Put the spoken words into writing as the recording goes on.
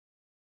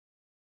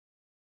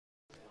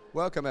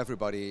Welcome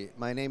everybody.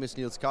 My name is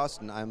Nils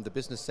Karsten. I'm the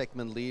business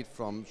segment lead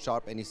from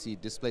Sharp NEC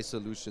Display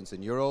Solutions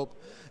in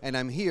Europe, and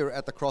I'm here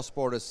at the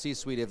Cross-border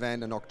C-Suite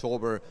event in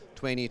October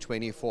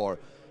 2024.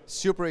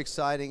 Super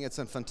exciting, it's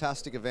a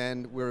fantastic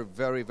event. We're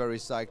very, very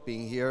psyched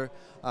being here.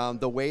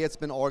 The way it's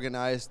been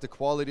organized, the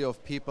quality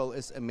of people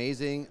is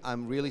amazing.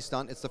 I'm really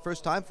stunned. It's the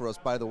first time for us,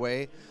 by the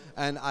way,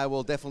 and I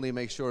will definitely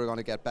make sure we're going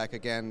to get back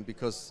again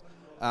because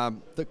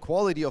the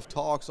quality of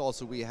talks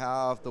also we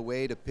have, the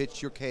way to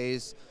pitch your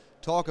case,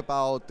 talk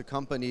about the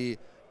company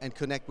and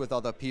connect with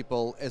other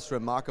people is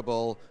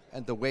remarkable,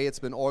 and the way it's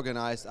been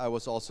organized, I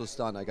was also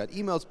stunned. I got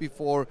emails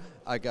before,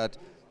 I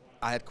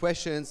had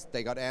questions,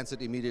 they got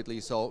answered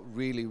immediately, so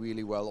really,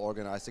 really well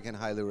organized. I can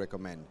highly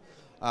recommend.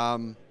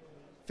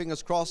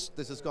 Fingers crossed,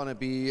 this is going to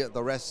be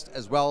the rest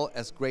as well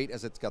as great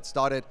as it got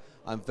started.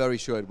 I'm very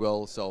sure it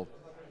will, so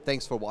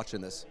thanks for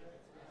watching this.